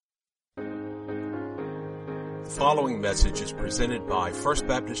following message is presented by First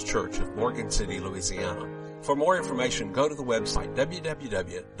Baptist Church of Morgan City, Louisiana. For more information, go to the website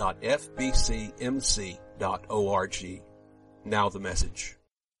www.fbcmc.org. Now the message.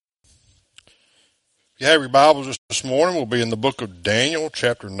 If you have your Bibles this morning, we'll be in the book of Daniel,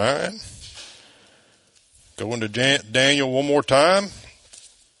 chapter 9. Go into Daniel one more time.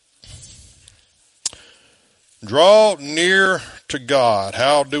 Draw near to God.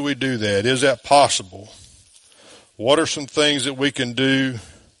 How do we do that? Is that possible? What are some things that we can do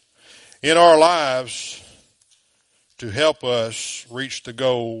in our lives to help us reach the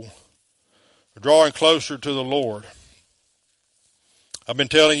goal of drawing closer to the Lord? I've been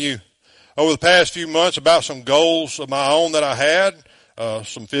telling you over the past few months about some goals of my own that I had,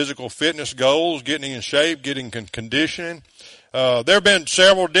 some physical fitness goals, getting in shape, getting conditioning. There have been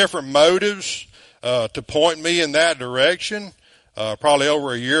several different motives to point me in that direction. Probably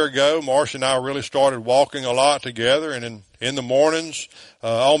over a year ago, Marcia and I really started walking a lot together, and in the mornings,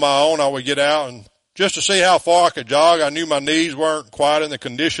 on my own, I would get out and just to see how far I could jog. I knew my knees weren't quite in the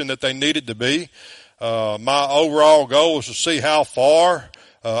condition that they needed to be. My overall goal was to see how far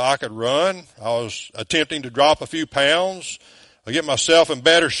I could run. I was attempting to drop a few pounds, get myself in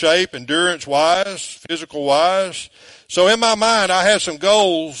better shape, endurance-wise, physical-wise. So in my mind, I had some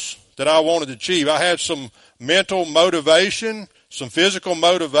goals that I wanted to achieve. I had some mental motivation, some physical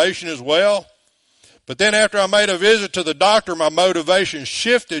motivation as well. But then after I made a visit to the doctor, my motivation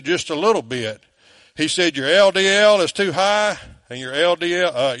shifted just a little bit. He said, your LDL is too high and your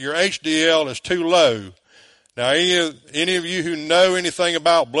HDL is too low. Now, any of you who know anything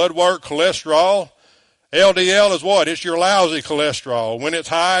about blood work, cholesterol, LDL is what? It's your lousy cholesterol. When it's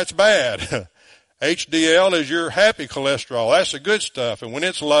high, it's bad. HDL is your happy cholesterol. That's the good stuff. And when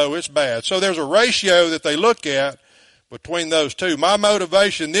it's low, it's bad. So there's a ratio that they look at between those two. My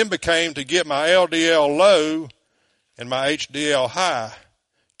motivation then became to get my LDL low and my HDL high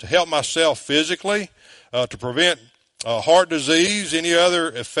to help myself physically, to prevent heart disease, any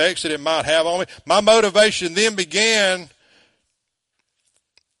other effects that it might have on me. My motivation then began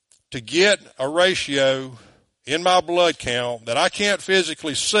to get a ratio in my blood count that I can't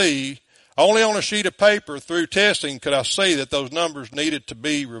physically see. Only on a sheet of paper through testing could I see that those numbers needed to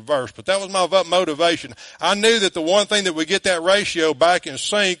be reversed. But that was my motivation. I knew that the one thing that would get that ratio back in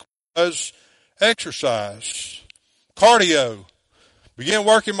sync was exercise, cardio. Begin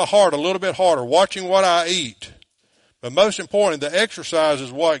working my heart a little bit harder, watching what I eat. But most important, the exercise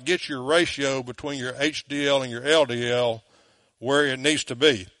is what gets your ratio between your HDL and your LDL where it needs to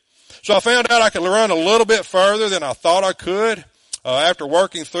be. So I found out I could run a little bit further than I thought I could. After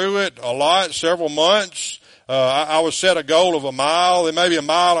working through it a lot, several months, I would set a goal of a mile, then maybe a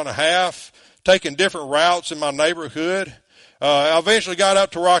mile and a half, taking different routes in my neighborhood. I eventually got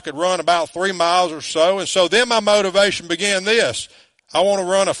up to where I could run about 3 miles or so. And so then my motivation began this. I want to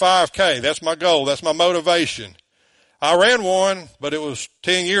run a 5K. That's my goal. That's my motivation. I ran one, but it was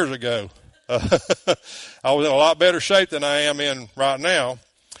 10 years ago. I was in a lot better shape than I am in right now.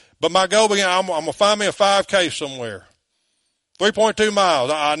 But my goal began, I'm going to find me a 5K somewhere. 3.2 miles.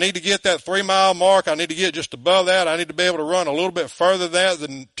 I need to get that 3 mile mark. I need to get just above that. I need to be able to run a little bit further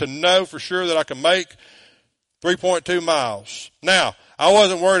than to know for sure that I can make 3.2 miles. Now, I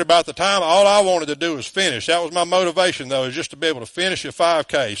wasn't worried about the time. All I wanted to do was finish. That was my motivation, though, is just to be able to finish a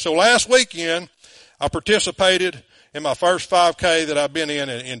 5K. So last weekend, I participated in my first 5K that I've been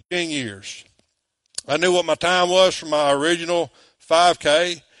in 10 years. I knew what my time was for my original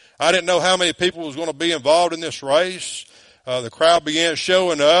 5K. I didn't know how many people was going to be involved in this race. The crowd began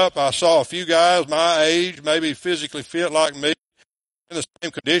showing up. I saw a few guys my age, maybe physically fit like me, in the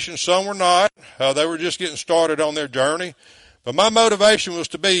same condition. Some were not. They were just getting started on their journey. But my motivation was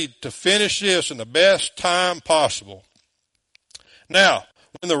to finish this in the best time possible. Now,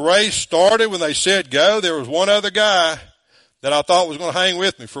 when the race started, when they said go, there was one other guy that I thought was going to hang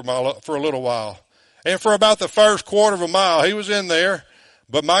with me for a little while. And for about the first quarter of a mile, he was in there.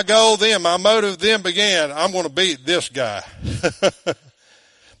 But my goal then, my motive then began, I'm going to beat this guy.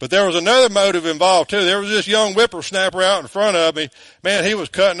 But there was another motive involved too. There was this young whippersnapper out in front of me. Man, he was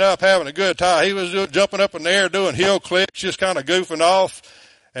cutting up, having a good time. He was jumping up in the air, doing heel clicks, just kind of goofing off.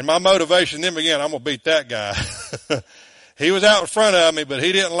 And my motivation then began, I'm going to beat that guy. He was out in front of me, but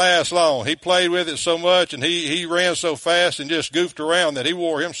he didn't last long. He played with it so much and he ran so fast and just goofed around that he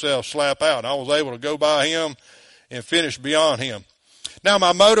wore himself slap out. And I was able to go by him and finish beyond him. Now,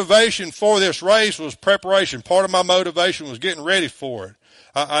 my motivation for this race was preparation. Part of my motivation was getting ready for it.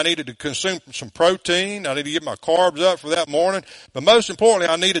 I needed to consume some protein. I needed to get my carbs up for that morning. But most importantly,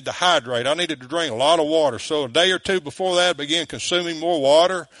 I needed to hydrate. I needed to drink a lot of water. So a day or two before that, I began consuming more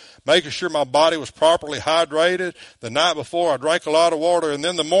water, making sure my body was properly hydrated. The night before, I drank a lot of water. And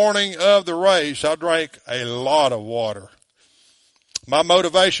then the morning of the race, I drank a lot of water. My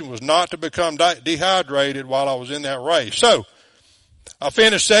motivation was not to become dehydrated while I was in that race. So I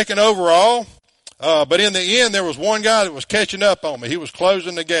finished second overall. But in the end, there was one guy that was catching up on me. He was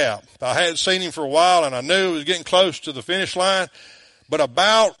closing the gap. I hadn't seen him for a while, and I knew he was getting close to the finish line. But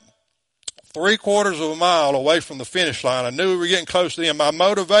about 3/4 of a mile away from the finish line, I knew we were getting close to the end. My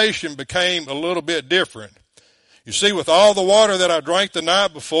motivation became a little bit different. You see, with all the water that I drank the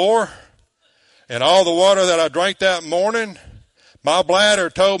night before and all the water that I drank that morning, my bladder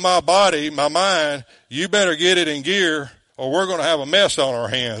told my body, my mind, you better get it in gear or we're going to have a mess on our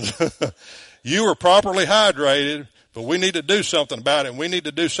hands. You were properly hydrated, but we need to do something about it, and we need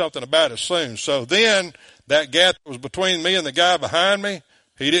to do something about it soon. So then that gap that was between me and the guy behind me,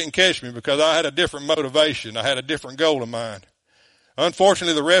 he didn't catch me because I had a different motivation. I had a different goal in mind.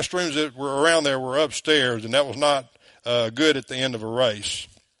 Unfortunately, the restrooms that were around there were upstairs, and that was not good at the end of a race.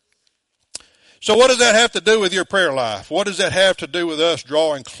 So what does that have to do with your prayer life? What does that have to do with us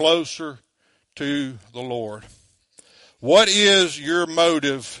drawing closer to the Lord? What is your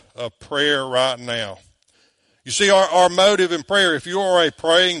motive of prayer right now? You see, our motive in prayer, if you are a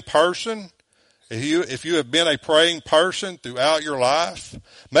praying person, if you have been a praying person throughout your life,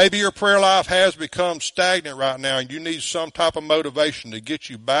 maybe your prayer life has become stagnant right now and you need some type of motivation to get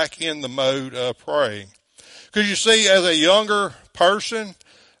you back in the mode of praying. Because you see, as a younger person,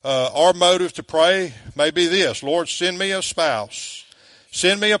 our motive to pray may be this: Lord, send me a spouse.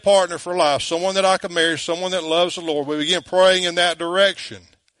 Send me a partner for life, someone that I can marry, someone that loves the Lord. We begin praying in that direction.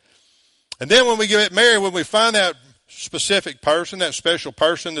 And then when we get married, when we find that specific person, that special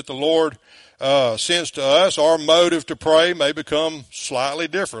person that the Lord sends to us, our motive to pray may become slightly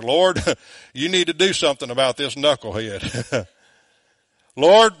different. Lord, you need to do something about this knucklehead.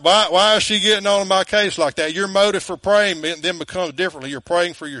 Lord, why is she getting on my case like that? Your motive for praying then becomes differently. You're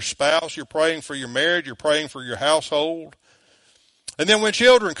praying for your spouse, you're praying for your marriage, you're praying for your household. And then when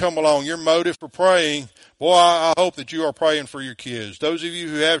children come along, your motive for praying, boy, I hope that you are praying for your kids. Those of you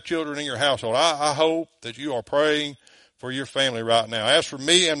who have children in your household, I hope that you are praying for your family right now. As for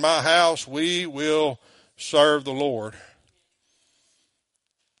me and my house, we will serve the Lord.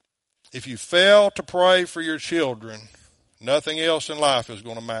 If you fail to pray for your children, nothing else in life is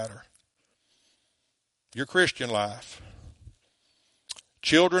going to matter. Your Christian life.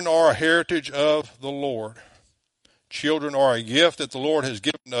 Children are a heritage of the Lord. Children are a gift that the Lord has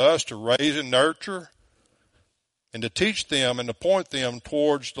given to us to raise and nurture and to teach them and to point them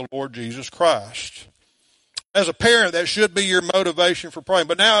towards the Lord Jesus Christ. As a parent, that should be your motivation for praying.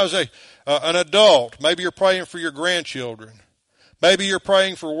 But now as an adult, maybe you're praying for your grandchildren. Maybe you're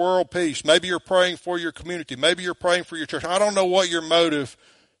praying for world peace. Maybe you're praying for your community. Maybe you're praying for your church. I don't know what your motive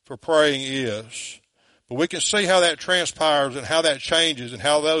for praying is. But we can see how that transpires and how that changes and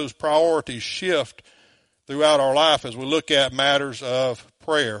how those priorities shift throughout our life as we look at matters of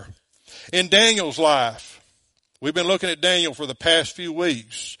prayer. In Daniel's life, we've been looking at Daniel for the past few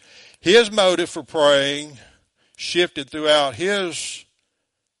weeks. His motive for praying shifted throughout his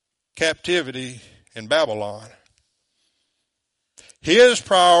captivity in Babylon. His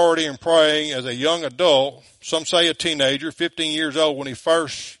priority in praying as a young adult, some say a teenager, 15 years old, when he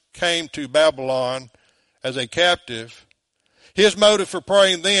first came to Babylon as a captive, his motive for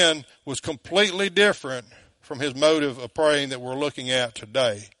praying then was completely different from his motive of praying that we're looking at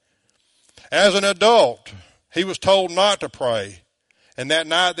today. As an adult, he was told not to pray. And that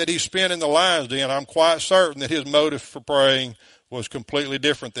night that he spent in the lion's den, I'm quite certain that his motive for praying was completely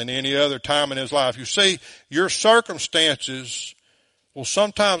different than any other time in his life. You see, your circumstances will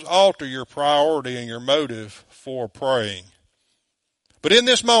sometimes alter your priority and your motive for praying. But in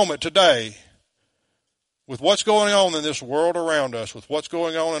this moment today, with what's going on in this world around us, with what's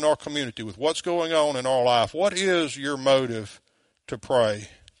going on in our community, with what's going on in our life, what is your motive to pray?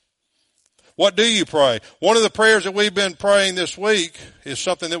 What do you pray? One of the prayers that we've been praying this week is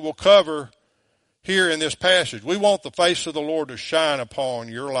something that we'll cover here in this passage. We want the face of the Lord to shine upon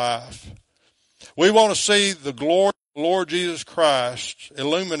your life. We want to see the glory of the Lord Jesus Christ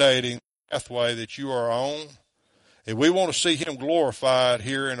illuminating the pathway that you are on. And we want to see Him glorified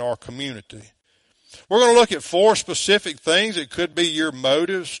here in our community. We're going to look at 4 specific things that could be your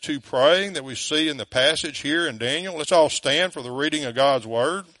motives to praying that we see in the passage here in Daniel. Let's all stand for the reading of God's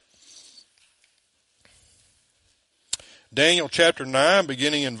Word. Daniel chapter 9,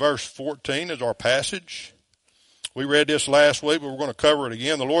 beginning in verse 14 is our passage. We read this last week, but we're going to cover it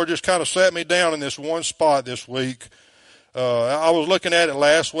again. The Lord just kind of sat me down in this one spot this week. I was looking at it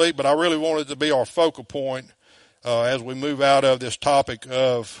last week, but I really wanted it to be our focal point as we move out of this topic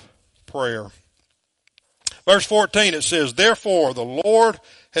of prayer. Verse 14, it says, "Therefore the Lord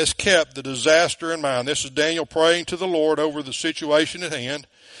has kept the disaster in mind." This is Daniel praying to the Lord over the situation at hand.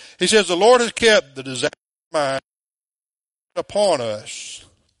 He says, "The Lord has kept the disaster in mind upon us."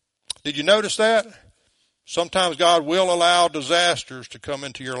 Did you notice that? Sometimes God will allow disasters to come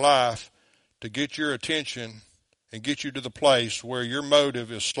into your life to get your attention and get you to the place where your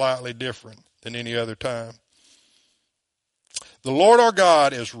motive is slightly different than any other time. "The Lord our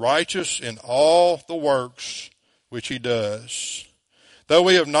God is righteous in all the works which he does, though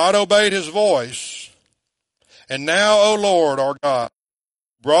we have not obeyed his voice. And now, O Lord our God,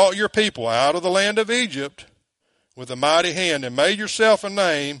 brought your people out of the land of Egypt with a mighty hand and made yourself a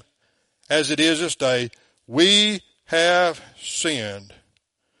name as it is this day. We have sinned.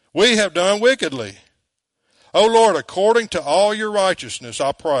 We have done wickedly. O Lord, according to all your righteousness,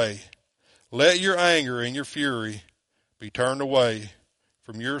 I pray, let your anger and your fury be turned away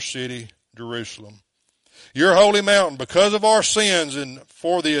from your city, Jerusalem, your holy mountain. Because of our sins and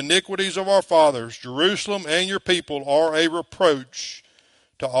for the iniquities of our fathers, Jerusalem and your people are a reproach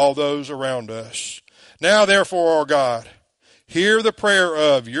to all those around us. Now, therefore, our God, hear the prayer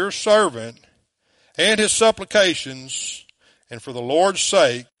of your servant and his supplications, and for the Lord's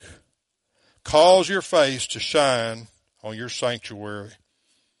sake, cause your face to shine on your sanctuary,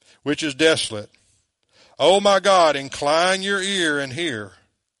 which is desolate. O my God, incline your ear and hear.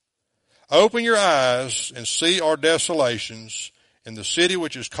 Open your eyes and see our desolations in the city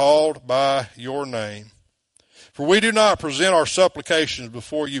which is called by your name. For we do not present our supplications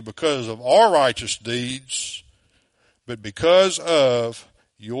before you because of our righteous deeds, but because of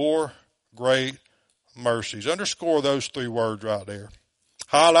your great mercies." Underscore those three words right there.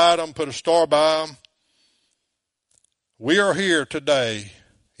 Highlight them, put a star by them. We are here today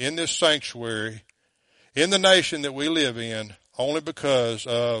in this sanctuary, in the nation that we live in, only because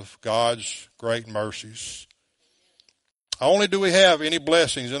of God's great mercies. Only do we have any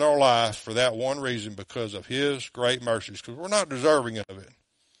blessings in our life for that one reason, because of his great mercies, because we're not deserving of it.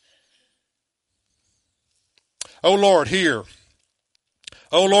 O Lord, hear.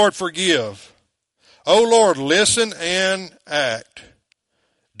 O Lord, forgive. O Lord, listen and act.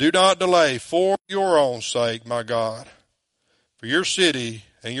 Do not delay for your own sake, my God, for your city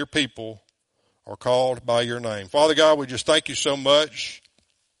and your people are called by your name. Father God, we just thank you so much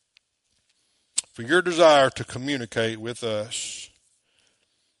for your desire to communicate with us.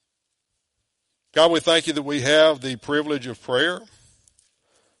 God, we thank you that we have the privilege of prayer.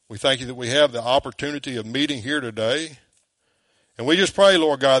 We thank you that we have the opportunity of meeting here today. And we just pray,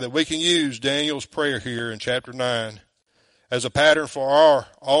 Lord God, that we can use Daniel's prayer here in chapter 9 as a pattern for our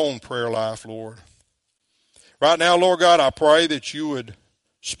own prayer life, Lord. Right now, Lord God, I pray that you would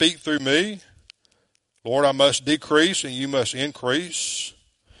speak through me. Lord, I must decrease and you must increase.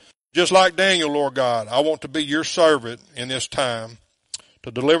 Just like Daniel, Lord God, I want to be your servant in this time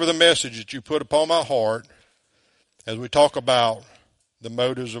to deliver the message that you put upon my heart as we talk about the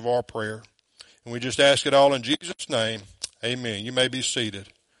motives of our prayer. And we just ask it all in Jesus' name. Amen. You may be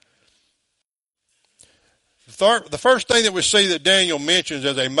seated. The first thing that we see that Daniel mentions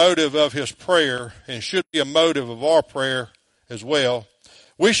as a motive of his prayer, and should be a motive of our prayer as well,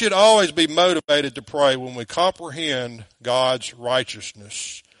 we should always be motivated to pray when we comprehend God's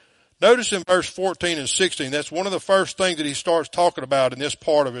righteousness. Notice in verse 14 and 16, that's one of the first things that he starts talking about in this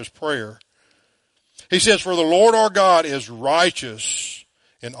part of his prayer. He says, "For the Lord our God is righteous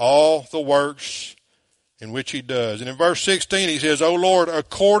in all the works in which he does." And in verse 16 he says, "O Lord,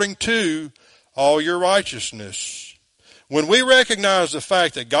 according to all your righteousness." When we recognize the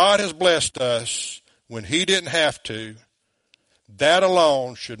fact that God has blessed us when he didn't have to, that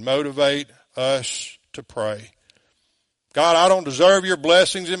alone should motivate us to pray. God, I don't deserve your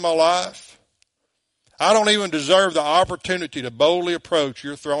blessings in my life. I don't even deserve the opportunity to boldly approach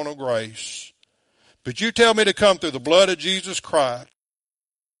your throne of grace. But you tell me to come through the blood of Jesus Christ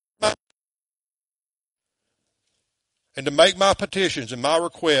and to make my petitions and my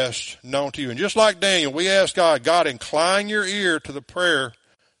requests known to you. And just like Daniel, we ask God, God, incline your ear to the prayer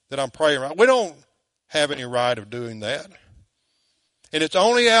that I'm praying right. We don't have any right of doing that. And it's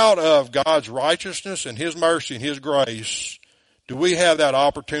only out of God's righteousness and his mercy and his grace do we have that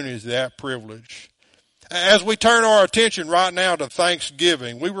opportunity, that privilege. As we turn our attention right now to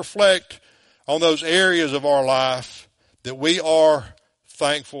Thanksgiving, we reflect on those areas of our life that we are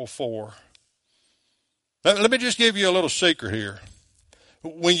thankful for. Let me just give you a little secret here.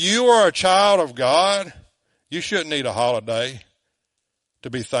 When you are a child of God, you shouldn't need a holiday to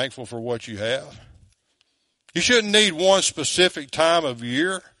be thankful for what you have. You shouldn't need one specific time of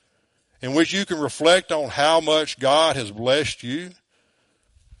year in which you can reflect on how much God has blessed you.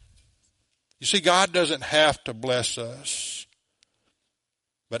 You see, God doesn't have to bless us,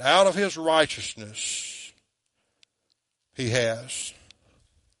 but out of his righteousness, he has.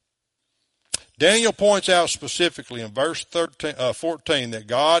 Daniel points out specifically in verse 14 that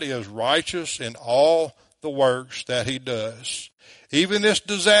God is righteous in all the works that he does. Even this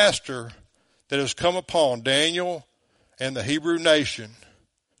disaster that has come upon Daniel and the Hebrew nation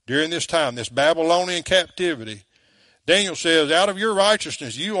during this time, this Babylonian captivity, Daniel says, out of your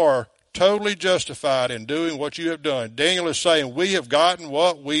righteousness, you are totally justified in doing what you have done. Daniel is saying, we have gotten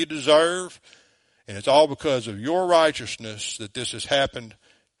what we deserve, and it's all because of your righteousness that this has happened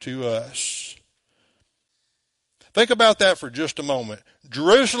to us. Think about that for just a moment.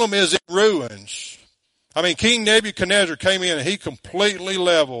 Jerusalem is in ruins. I mean, King Nebuchadnezzar came in and he completely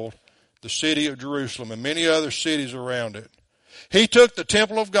leveled the city of Jerusalem and many other cities around it. He took the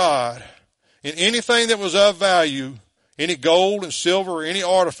temple of God and anything that was of value, any gold and silver or any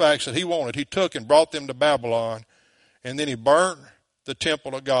artifacts that he wanted, he took and brought them to Babylon, and then he burnt the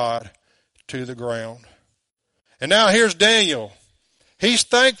temple of God to the ground. And now here's Daniel. He's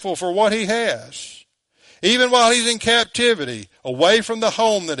thankful for what he has. Even while he's in captivity, away from the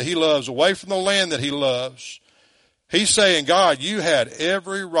home that he loves, away from the land that he loves, he's saying, God, you had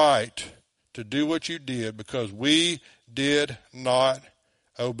every right to do what you did because we did not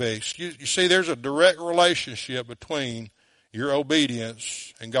obey. You see, there's a direct relationship between your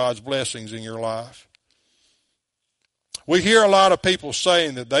obedience and God's blessings in your life. We hear a lot of people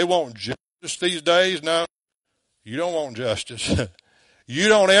saying that they want justice these days. No, you don't want justice. You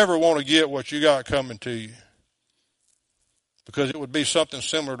don't ever want to get what you got coming to you, because it would be something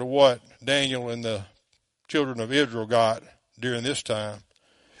similar to what Daniel and the children of Israel got during this time.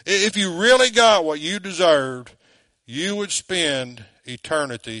 If you really got what you deserved, you would spend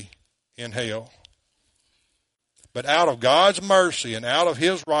eternity in hell. But out of God's mercy and out of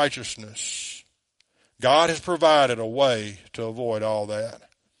his righteousness, God has provided a way to avoid all that.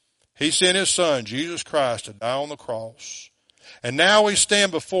 He sent his son, Jesus Christ, to die on the cross. And now we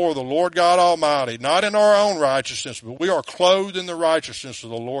stand before the Lord God Almighty, not in our own righteousness, but we are clothed in the righteousness of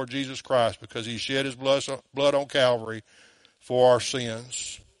the Lord Jesus Christ because he shed his blood on Calvary for our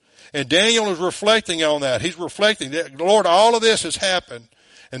sins. And Daniel is reflecting on that. He's reflecting that, Lord, all of this has happened.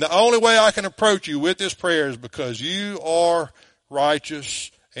 And the only way I can approach you with this prayer is because you are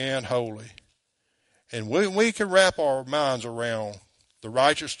righteous and holy. And we can wrap our minds around the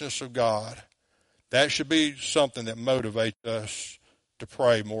righteousness of God. That should be something that motivates us to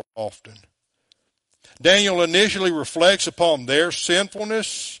pray more often. Daniel initially reflects upon their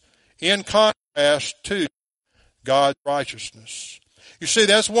sinfulness in contrast to God's righteousness. You see,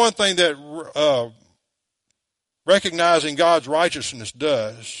 that's one thing that recognizing God's righteousness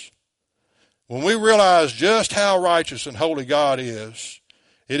does. When we realize just how righteous and holy God is,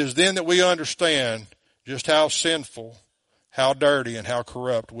 it is then that we understand just how sinful, how dirty, and how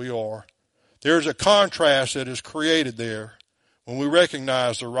corrupt we are. There's a contrast that is created there when we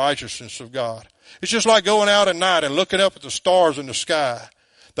recognize the righteousness of God. It's just like going out at night and looking up at the stars in the sky.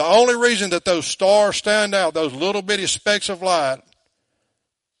 The only reason that those stars stand out, those little bitty specks of light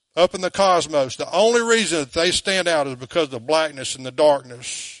up in the cosmos, the only reason that they stand out is because of the blackness and the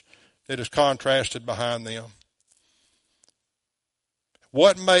darkness that is contrasted behind them.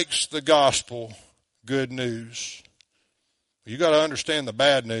 What makes the gospel good news? You got to understand the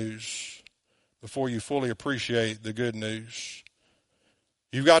bad news before you fully appreciate the good news.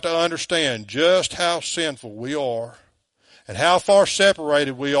 You've got to understand just how sinful we are and how far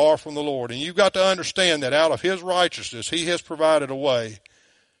separated we are from the Lord. And you've got to understand that out of his righteousness, he has provided a way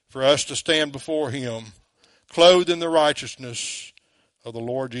for us to stand before him, clothed in the righteousness of the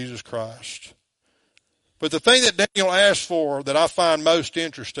Lord Jesus Christ. But the thing that Daniel asked for that I find most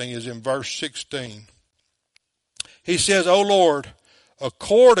interesting is in verse 16. He says, O Lord,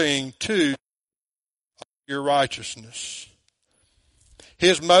 according to your righteousness.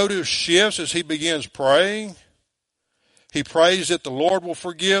 His motive shifts as he begins praying. He prays that the Lord will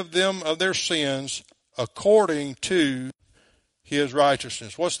forgive them of their sins according to his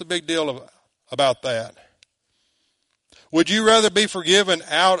righteousness. What's the big deal about that? Would you rather be forgiven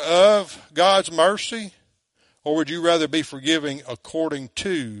out of God's mercy, or would you rather be forgiven according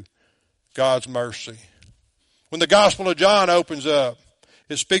to God's mercy? When the Gospel of John opens up,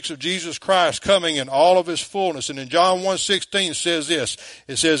 It speaks of Jesus Christ coming in all of his fullness. And in John 1:16 says this.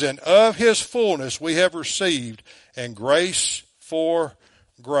 It says, and of his fullness we have received, and grace for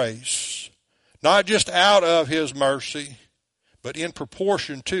grace. Not just out of his mercy, but in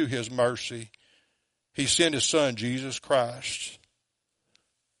proportion to his mercy, he sent his son, Jesus Christ.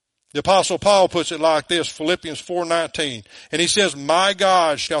 The Apostle Paul puts it like this, Philippians 4:19. And he says, my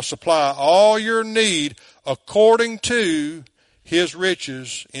God shall supply all your need according to his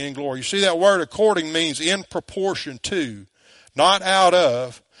riches in glory. You see that word according means in proportion to, not out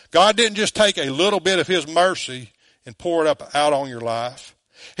of. God didn't just take a little bit of his mercy and pour it out on your life.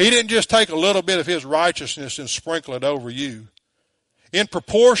 He didn't just take a little bit of his righteousness and sprinkle it over you. In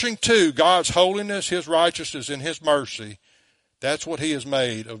proportion to God's holiness, his righteousness, and his mercy, that's what he has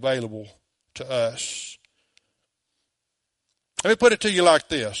made available to us. Let me put it to you like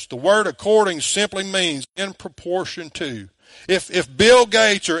this. The word according simply means in proportion to. If Bill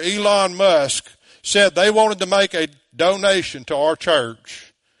Gates or Elon Musk said they wanted to make a donation to our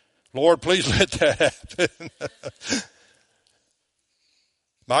church, Lord, please let that happen.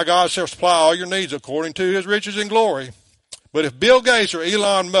 My God shall supply all your needs according to his riches and glory. But if Bill Gates or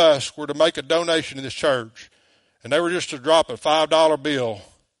Elon Musk were to make a donation to this church, and they were just to drop a $5 bill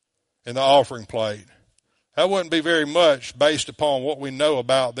in the offering plate, that wouldn't be very much based upon what we know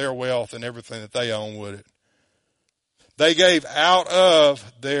about their wealth and everything that they own, would it? They gave out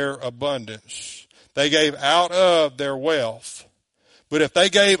of their abundance. They gave out of their wealth. But if they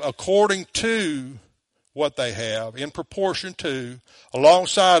gave according to what they have, in proportion to,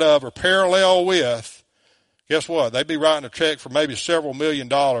 alongside of, or parallel with, guess what? They'd be writing a check for maybe several $1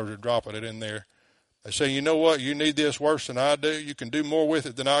 million and dropping it in there. They say, you know what? You need this worse than I do. You can do more with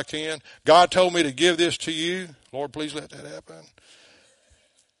it than I can. God told me to give this to you. Lord, please let that happen.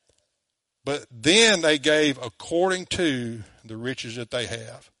 But then they gave according to the riches that they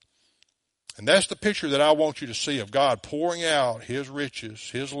have. And that's the picture that I want you to see of God pouring out his riches,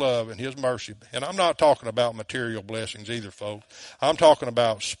 his love, and his mercy. And I'm not talking about material blessings either, folks. I'm talking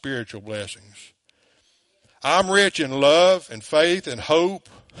about spiritual blessings. I'm rich in love and faith and hope.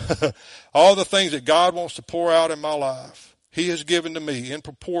 All the things that God wants to pour out in my life, he has given to me in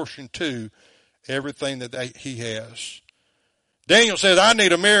proportion to everything that he has. Daniel says, I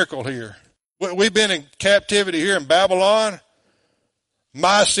need a miracle here. We've been in captivity here in Babylon.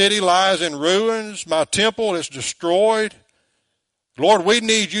 My city lies in ruins. My temple is destroyed. Lord, we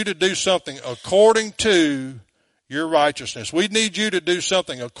need you to do something according to your righteousness. We need you to do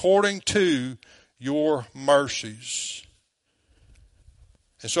something according to your mercies.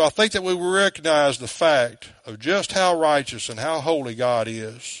 And so I think that we will recognize the fact of just how righteous and how holy God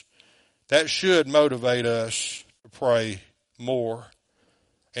is. That should motivate us to pray more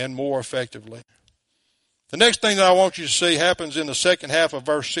and more effectively. The next thing that I want you to see happens in the second half of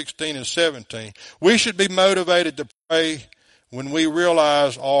verse 16 and 17. We should be motivated to pray when we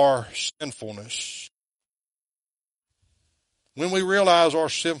realize our sinfulness. When we realize our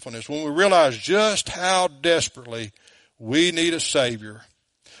sinfulness, when we realize just how desperately we need a Savior,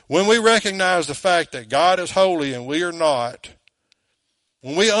 when we recognize the fact that God is holy and we are not,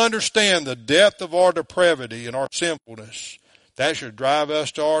 when we understand the depth of our depravity and our sinfulness, that should drive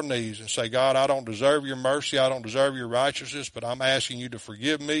us to our knees and say, God, I don't deserve your mercy, I don't deserve your righteousness, but I'm asking you to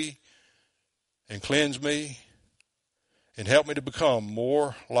forgive me and cleanse me and help me to become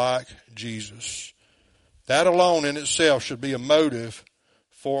more like Jesus. That alone in itself should be a motive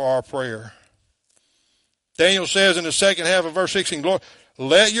for our prayer. Daniel says in the second half of verse 16, Lord,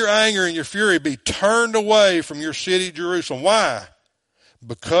 let your anger and your fury be turned away from your city, Jerusalem. Why?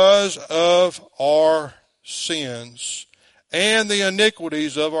 Because of our sins and the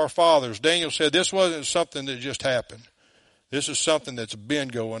iniquities of our fathers. Daniel said this wasn't something that just happened. This is something that's been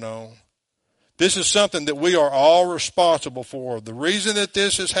going on. This is something that we are all responsible for. The reason that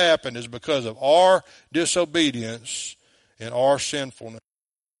this has happened is because of our disobedience and our sinfulness.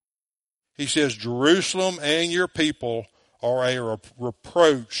 He says, Jerusalem and your people are a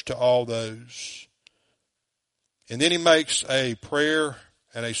reproach to all those. And then he makes a prayer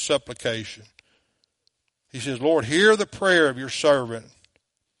and a supplication. He says, Lord, hear the prayer of your servant,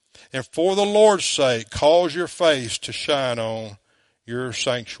 and for the Lord's sake, cause your face to shine on your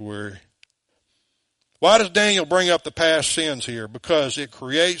sanctuary. Why does Daniel bring up the past sins here? Because it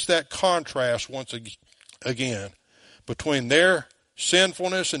creates that contrast once again between their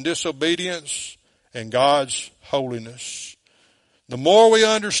sinfulness and disobedience and God's holiness. The more we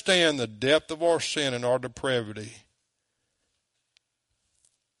understand the depth of our sin and our depravity,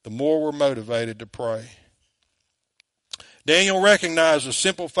 the more we're motivated to pray. Daniel recognized the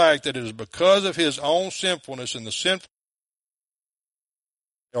simple fact that it is because of his own sinfulness and the sinful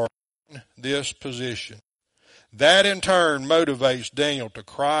this position. That in turn motivates Daniel to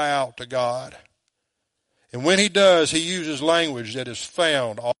cry out to God. And when he does, he uses language that is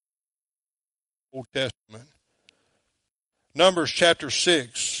found all in the Old Testament. Numbers chapter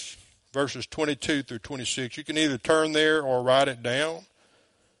 6, verses 22 through 26. You can either turn there or write it down,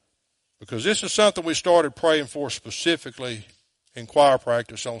 because this is something we started praying for specifically in choir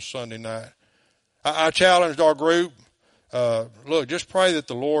practice on Sunday night. I challenged our group, look, just pray that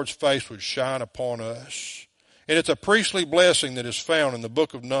the Lord's face would shine upon us. And it's a priestly blessing that is found in the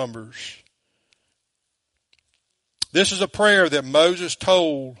book of Numbers. This is a prayer that Moses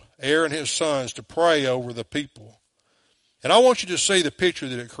told Aaron and his sons to pray over the people. And I want you to see the picture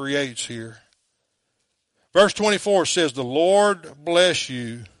that it creates here. Verse 24 says, the Lord bless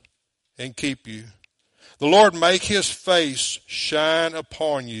you and keep you. The Lord make his face shine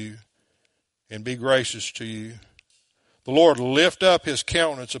upon you and be gracious to you. The Lord lift up his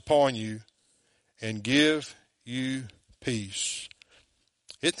countenance upon you and give you peace.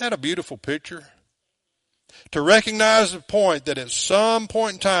 Isn't that a beautiful picture? To recognize the point that at some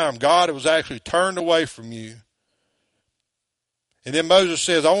point in time, God was actually turned away from you. And then Moses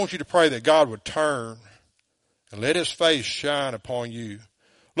says, I want you to pray that God would turn and let his face shine upon you.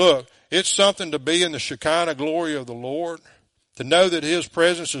 Look, it's something to be in the Shekinah glory of the Lord, to know that his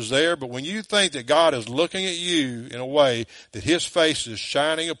presence is there. But when you think that God is looking at you in a way that his face is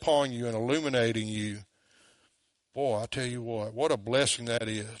shining upon you and illuminating you, boy, I tell you what a blessing that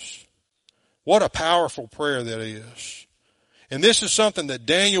is. What a powerful prayer that is. And this is something that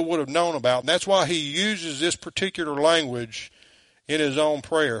Daniel would have known about, and that's why he uses this particular language in his own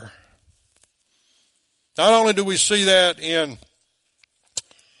prayer. Not only do we see that in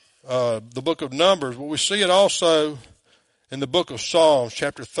the book of Numbers, but we see it also in the book of Psalms,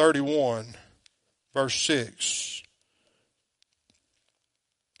 chapter 31, verse 6.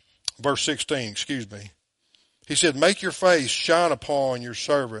 Verse 16, He said, make your face shine upon your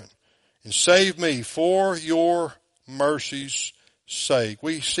servant and save me for your mercy's sake.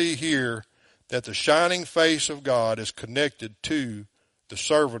 We see here that the shining face of God is connected to the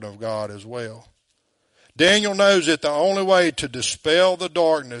servant of God as well. Daniel knows that the only way to dispel the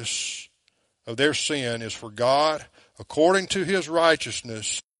darkness of their sin is for God, according to his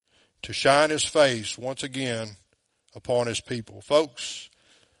righteousness, to shine his face once again upon his people. Folks,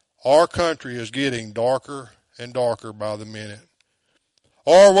 our country is getting darker and darker by the minute.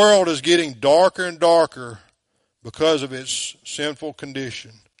 Our world is getting darker and darker because of its sinful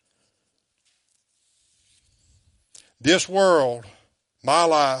condition. This world, my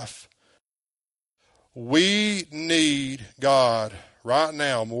life, we need God right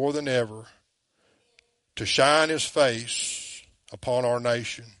now more than ever to shine his face upon our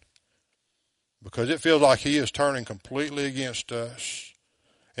nation, because it feels like he is turning completely against us.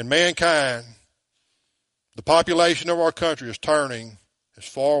 And mankind, the population of our country, is turning as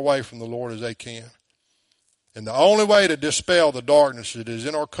far away from the Lord as they can. And the only way to dispel the darkness that is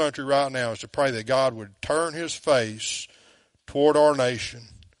in our country right now is to pray that God would turn his face toward our nation.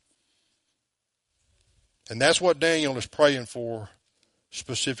 And that's what Daniel is praying for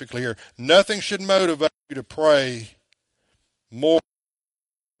specifically here. Nothing should motivate you to pray more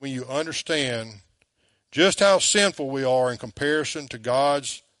when you understand just how sinful we are in comparison to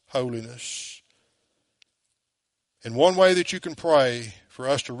God's holiness. And one way that you can pray for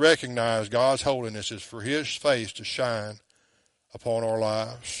us to recognize God's holiness is for his face to shine upon our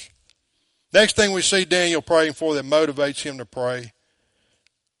lives. Next thing we see Daniel praying for that motivates him to pray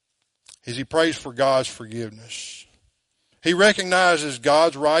is he prays for God's forgiveness. He recognizes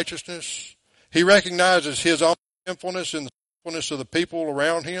God's righteousness. He recognizes his own sinfulness and the sinfulness of the people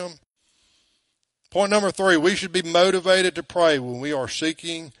around him. Point number 3, we should be motivated to pray when we are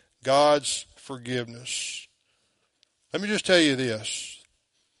seeking God's forgiveness. Let me just tell you this.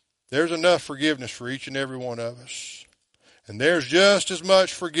 There's enough forgiveness for each and every one of us. And there's just as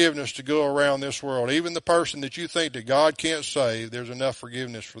much forgiveness to go around this world. Even the person that you think that God can't save, there's enough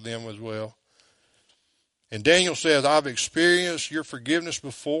forgiveness for them as well. And Daniel says, I've experienced your forgiveness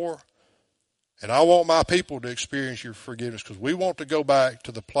before, and I want my people to experience your forgiveness, because we want to go back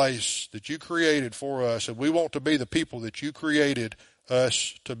to the place that you created for us, and we want to be the people that you created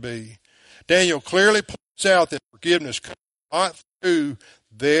us to be. Daniel clearly points out that forgiveness comes not through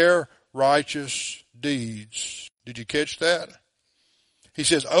their righteous deeds. Did you catch that? He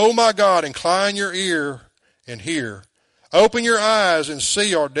says, oh my God, incline your ear and hear. Open your eyes and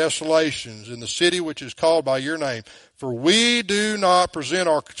see our desolations in the city which is called by your name. For we do not present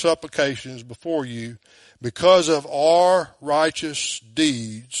our supplications before you because of our righteous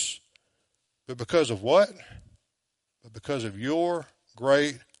deeds, but because of what? But because of your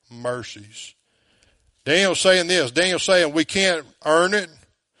great mercies. Daniel's saying this. Daniel's saying we can't earn it.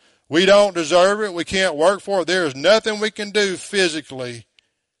 We don't deserve it. We can't work for it. There is nothing we can do physically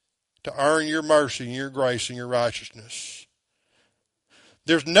to earn your mercy and your grace and your righteousness.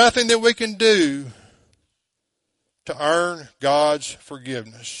 There's nothing that we can do to earn God's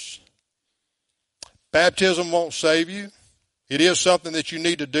forgiveness. Baptism won't save you. It is something that you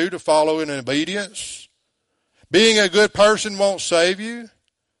need to do to follow in obedience. Being a good person won't save you,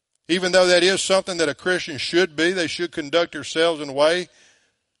 even though that is something that a Christian should be. They should conduct themselves in a way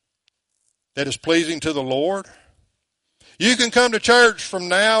that is pleasing to the Lord. You can come to church from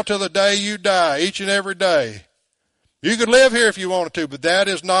now till the day you die, each and every day. You could live here if you wanted to, but that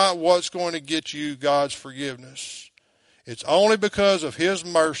is not what's going to get you God's forgiveness. It's only because of His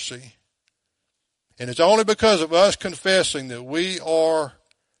mercy. And it's only because of us confessing that we are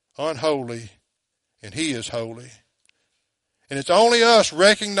unholy and He is holy. And it's only us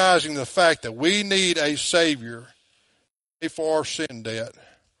recognizing the fact that we need a Savior to pay for our sin debt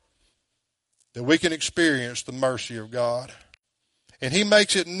that we can experience the mercy of God. And He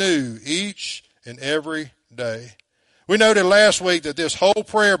makes it new each and every day. We noted last week that this whole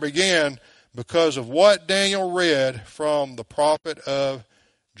prayer began because of what Daniel read from the prophet of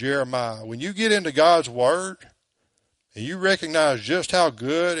Jeremiah. When you get into God's Word and you recognize just how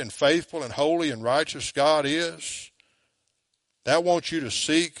good and faithful and holy and righteous God is, that wants you to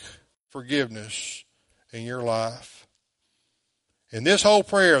seek forgiveness in your life. In this whole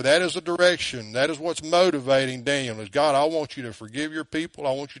prayer, that is the direction. That is what's motivating Daniel. Is God, I want you to forgive your people.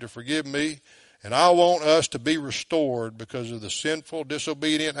 I want you to forgive me. And I want us to be restored because of the sinful,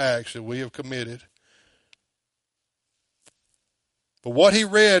 disobedient acts that we have committed. But what he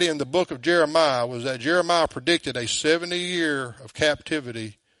read in the book of Jeremiah was that Jeremiah predicted a 70-year of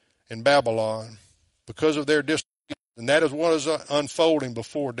captivity in Babylon because of their disobedience. And that is what is unfolding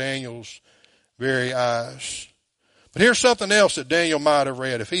before Daniel's very eyes. But here's something else that Daniel might have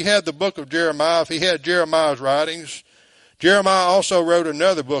read. If he had the book of Jeremiah, if he had Jeremiah's writings, Jeremiah also wrote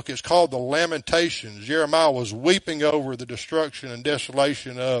another book. It's called the Lamentations. Jeremiah was weeping over the destruction and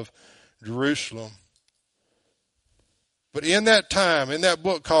desolation of Jerusalem. But in that time, in that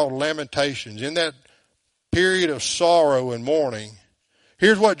book called Lamentations, in that period of sorrow and mourning,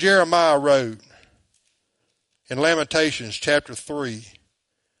 here's what Jeremiah wrote in Lamentations chapter 3,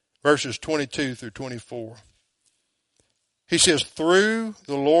 verses 22 through 24. He says, "Through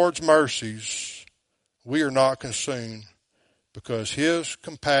the Lord's mercies we are not consumed, because His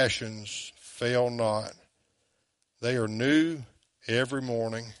compassions fail not. They are new every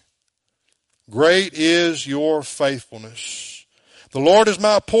morning. Great is your faithfulness. The Lord is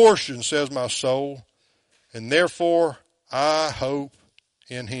my portion, says my soul, and therefore I hope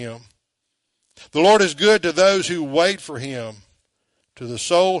in Him. The Lord is good to those who wait for Him, to the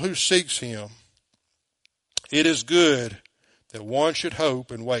soul who seeks Him. It is good that one should hope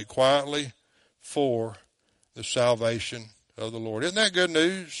and wait quietly for the salvation of the Lord." Isn't that good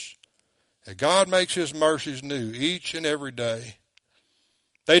news? That God makes His mercies new each and every day.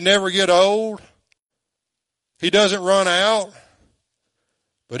 They never get old. He doesn't run out.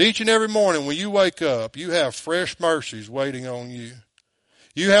 But each and every morning when you wake up, you have fresh mercies waiting on you.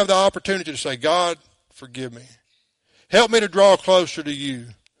 You have the opportunity to say, God, forgive me. Help me to draw closer to you.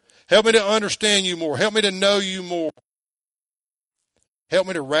 Help me to understand you more. Help me to know you more. Help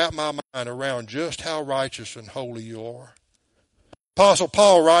me to wrap my mind around just how righteous and holy you are. Apostle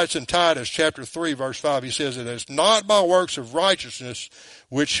Paul writes in Titus chapter 3, verse 5, he says that it's not by works of righteousness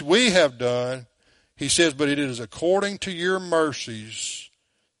which we have done, he says, but it is according to your mercies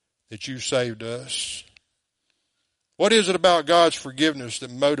that you saved us. What is it about God's forgiveness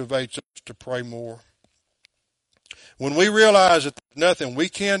that motivates us to pray more? When we realize that there's nothing we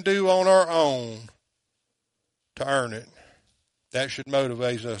can do on our own to earn it, that should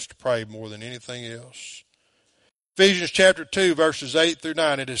motivate us to pray more than anything else. Ephesians chapter 2, verses 8 through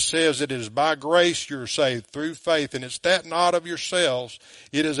 9, it says that it is by grace you're saved through faith, and it's that not of yourselves.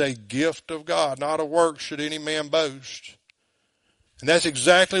 It is a gift of God, not a work should any man boast. And that's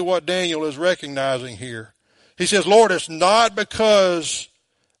exactly what Daniel is recognizing here. He says, Lord, it's not because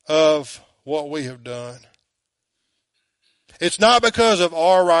of what we have done. It's not because of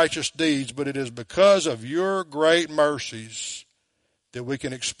our righteous deeds, but it is because of your great mercies that we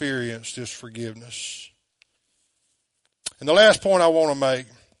can experience this forgiveness. And the last point I want to make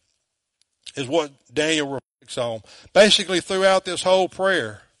is what Daniel reflects on. Basically, throughout this whole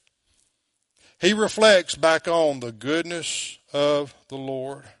prayer, he reflects back on the goodness of the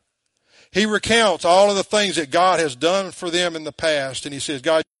Lord. He recounts all of the things that God has done for them in the past. And he says,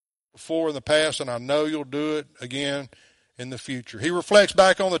 God, you did it before in the past, and I know you'll do it again in the future. He reflects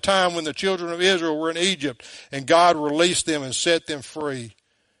back on the time when the children of Israel were in Egypt and God released them and set them free.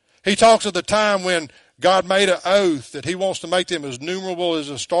 He talks of the time when God made an oath that he wants to make them as numerable as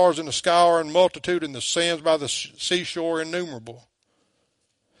the stars in the sky are in multitude and the sands by the seashore innumerable.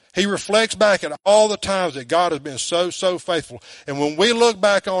 He reflects back at all the times that God has been so faithful. And when we look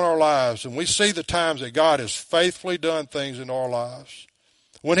back on our lives and we see the times that God has faithfully done things in our lives,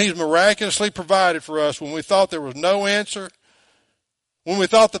 when he's miraculously provided for us, when we thought there was no answer, when we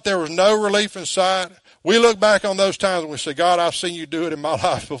thought that there was no relief in sight, we look back on those times and we say, God, I've seen you do it in my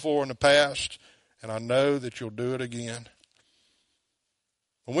life before in the past, and I know that you'll do it again.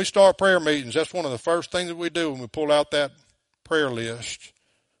 When we start prayer meetings, that's one of the first things that we do when we pull out that prayer list.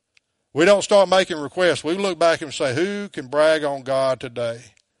 We don't start making requests. We look back and say, who can brag on God today?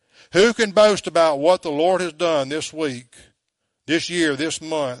 Who can boast about what the Lord has done this week, this year, this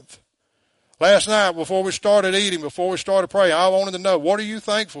month? Last night, before we started eating, before we started praying, I wanted to know, what are you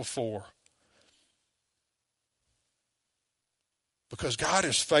thankful for? Because God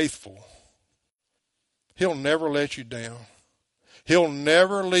is faithful. He'll never let you down. He'll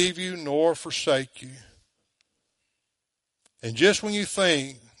never leave you nor forsake you. And just when you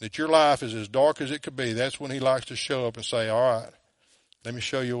think that your life is as dark as it could be, that's when he likes to show up and say, all right, let me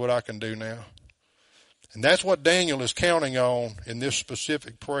show you what I can do now. And that's what Daniel is counting on in this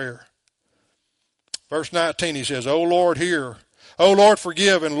specific prayer. Verse 19, he says, O Lord, hear. O Lord,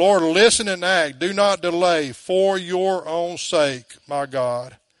 forgive. And Lord, listen and act. Do not delay for your own sake, my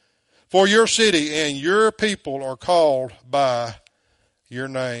God. For your city and your people are called by your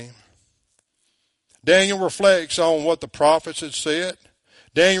name. Daniel reflects on what the prophets had said.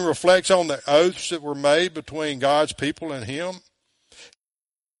 Daniel reflects on the oaths that were made between God's people and him.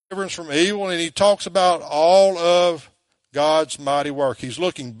 Deliverance from evil, and he talks about all of God's mighty work. He's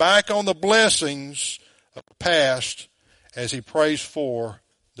looking back on the blessings of the past as he prays for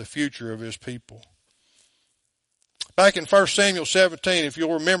the future of his people. Back in 1 Samuel 17, if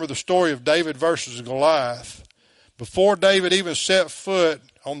you'll remember the story of David versus Goliath, before David even set foot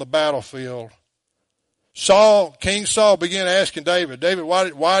on the battlefield, King Saul began asking David,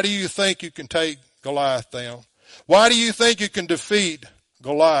 why do you think you can take Goliath down? Why do you think you can defeat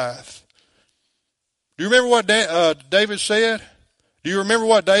Goliath? Do you remember what David said? Do you remember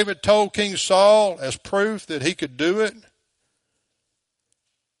what David told King Saul as proof that he could do it?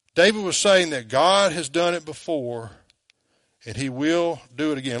 David was saying that God has done it before and he will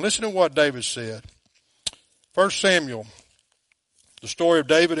do it again. Listen to what David said. 1 Samuel, the story of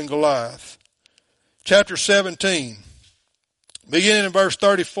David and Goliath. Chapter 17, beginning in verse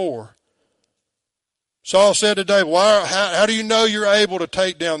 34. Saul said to David, how do you know you're able to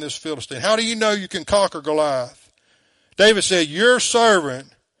take down this Philistine? How do you know you can conquer Goliath? David said, your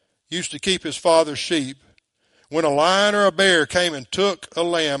servant used to keep his father's sheep. When a lion or a bear came and took a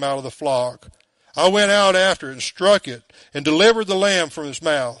lamb out of the flock, I went out after it and struck it and delivered the lamb from its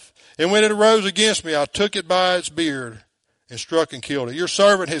mouth. And when it arose against me, I took it by its beard and struck and killed it. Your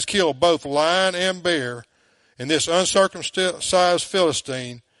servant has killed both lion and bear, and this uncircumcised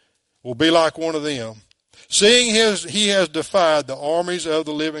Philistine will be like one of them, seeing he has defied the armies of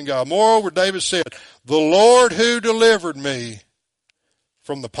the living God. Moreover, David said, the Lord who delivered me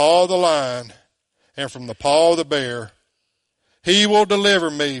from the paw of the lion and from the paw of the bear, he will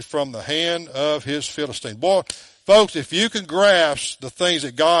deliver me from the hand of his Philistine. Boy, folks, if you can grasp the things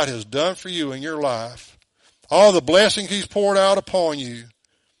that God has done for you in your life, all the blessings he's poured out upon you,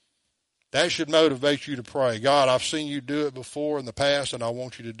 that should motivate you to pray. God, I've seen you do it before in the past, and I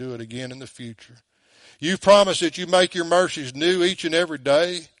want you to do it again in the future. You've promised that you make your mercies new each and every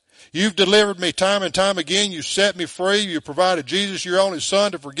day. You've delivered me time and time again. You set me free. You provided Jesus, your only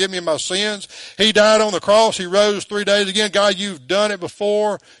son, to forgive me my sins. He died on the cross. He rose 3 days again. God, you've done it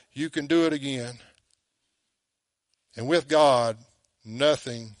before. You can do it again. And with God,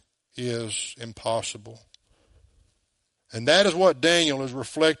 nothing is impossible. And that is what Daniel is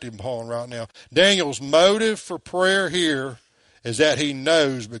reflecting upon right now. Daniel's motive for prayer here is that he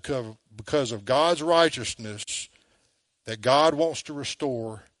knows because of God's righteousness that God wants to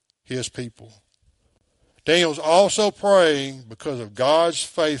restore his people. Daniel's also praying because of God's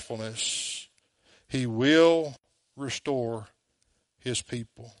faithfulness, he will restore his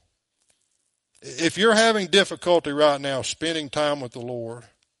people. If you're having difficulty right now spending time with the Lord,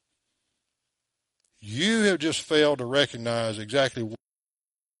 you have just failed to recognize exactly what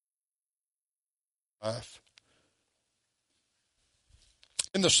life.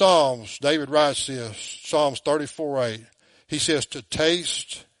 In the Psalms, David writes this, Psalms 34:8. He says, to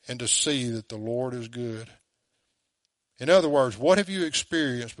taste and to see that the Lord is good. In other words, what have you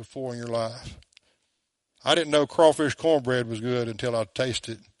experienced before in your life? I didn't know crawfish cornbread was good until I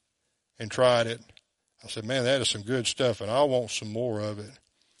tasted it and tried it. I said, man, that is some good stuff, and I want some more of it.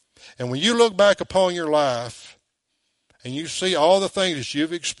 And when you look back upon your life and you see all the things that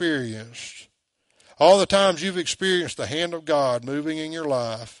you've experienced, all the times you've experienced the hand of God moving in your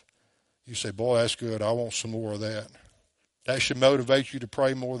life, you say, boy, that's good. I want some more of that. That should motivate you to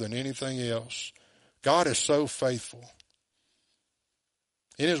pray more than anything else. God is so faithful.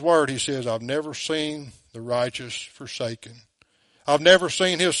 In his word, he says, I've never seen the righteous forsaken. I've never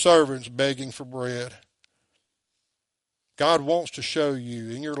seen his servants begging for bread. God wants to show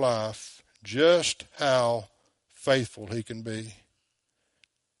you in your life just how faithful he can be.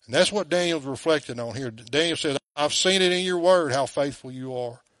 And that's what Daniel's reflecting on here. Daniel says, I've seen it in your word how faithful you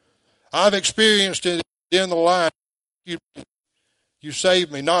are. I've experienced it in the life. You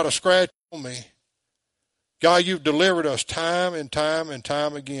saved me, not a scratch on me. God, you've delivered us time and time and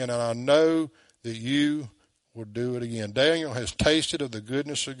time again, and I know that you will do it again. Daniel has tasted of the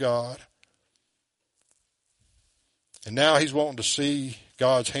goodness of God, and now he's wanting to see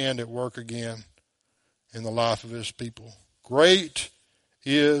God's hand at work again in the life of his people. Great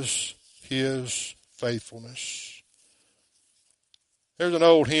is his faithfulness. There's an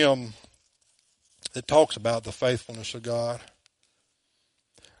old hymn that talks about the faithfulness of God.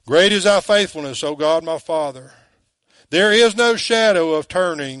 Great is thy faithfulness, O God my Father. There is no shadow of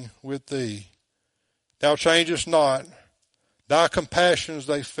turning with thee. Thou changest not. Thy compassions,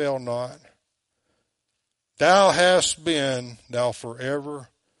 they fail not. Thou hast been, thou forever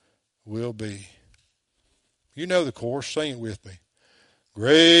will be. You know the chorus. Sing it with me.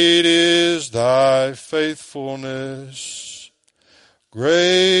 Great is thy faithfulness.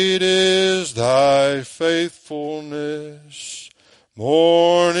 Great is thy faithfulness.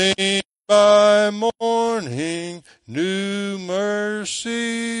 Morning by morning, new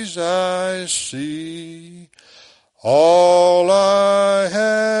mercies I see. All I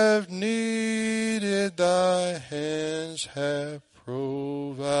have needed, thy hands have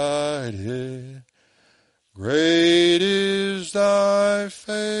provided. Great is thy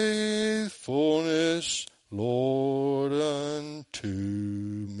faithfulness, Lord, unto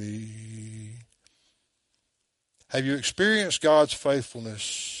me. Have you experienced God's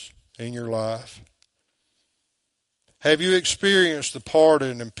faithfulness in your life? Have you experienced the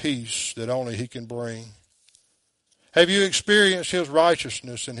pardon and peace that only he can bring? Have you experienced his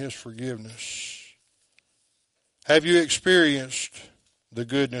righteousness and his forgiveness? Have you experienced the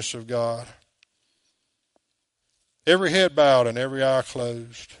goodness of God? Every head bowed and every eye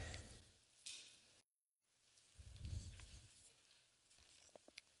closed.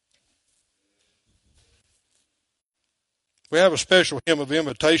 We have a special hymn of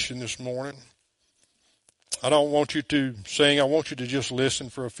invitation this morning. I don't want you to sing. I want you to just listen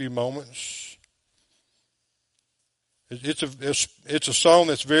for a few moments. It's a song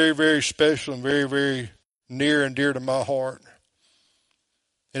that's very, very special and very, very near and dear to my heart.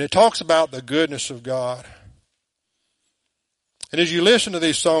 And it talks about the goodness of God. And as you listen to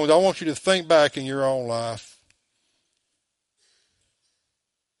these songs, I want you to think back in your own life.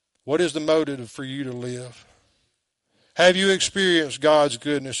 What is the motive for you to live? Have you experienced God's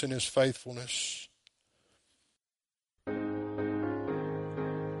goodness and his faithfulness?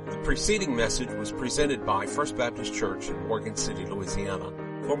 The preceding message was presented by First Baptist Church in Morgan City, Louisiana.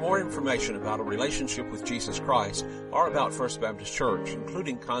 For more information about a relationship with Jesus Christ or about First Baptist Church,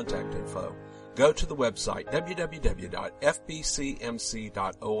 including contact info, go to the website www.fbcmc.org.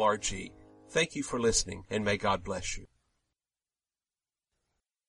 Thank you for listening, and may God bless you.